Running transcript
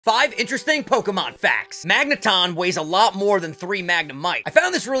5 interesting Pokemon facts. Magneton weighs a lot more than 3 Magnemite. I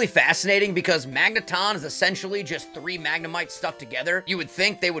found this really fascinating because Magneton is essentially just 3 Magnemites stuck together. You would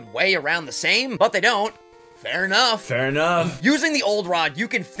think they would weigh around the same, but they don't. Fair enough. Fair enough. Using the old rod, you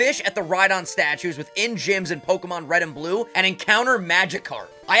can fish at the Rhydon statues within gyms in Pokemon Red and Blue and encounter Magikarp.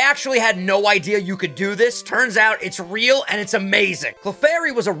 I actually had no idea you could do this. Turns out it's real and it's amazing.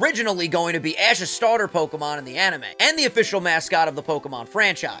 Clefairy was originally going to be Ash's starter Pokemon in the anime and the official mascot of the Pokemon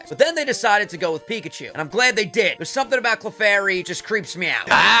franchise. But then they decided to go with Pikachu, and I'm glad they did. There's something about Clefairy just creeps me out.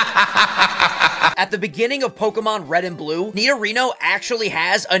 At the beginning of Pokemon Red and Blue, Nidorino actually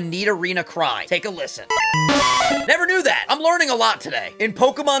has a Nidorina cry. Take a listen. Never knew that. I'm learning a lot today. In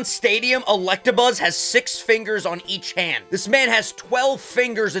Pokemon Stadium, Electabuzz has 6 fingers on each hand. This man has 12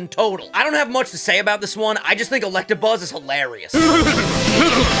 fingers in total. I don't have much to say about this one. I just think Electabuzz is hilarious.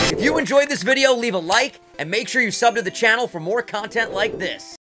 If you enjoyed this video, leave a like and make sure you sub to the channel for more content like this.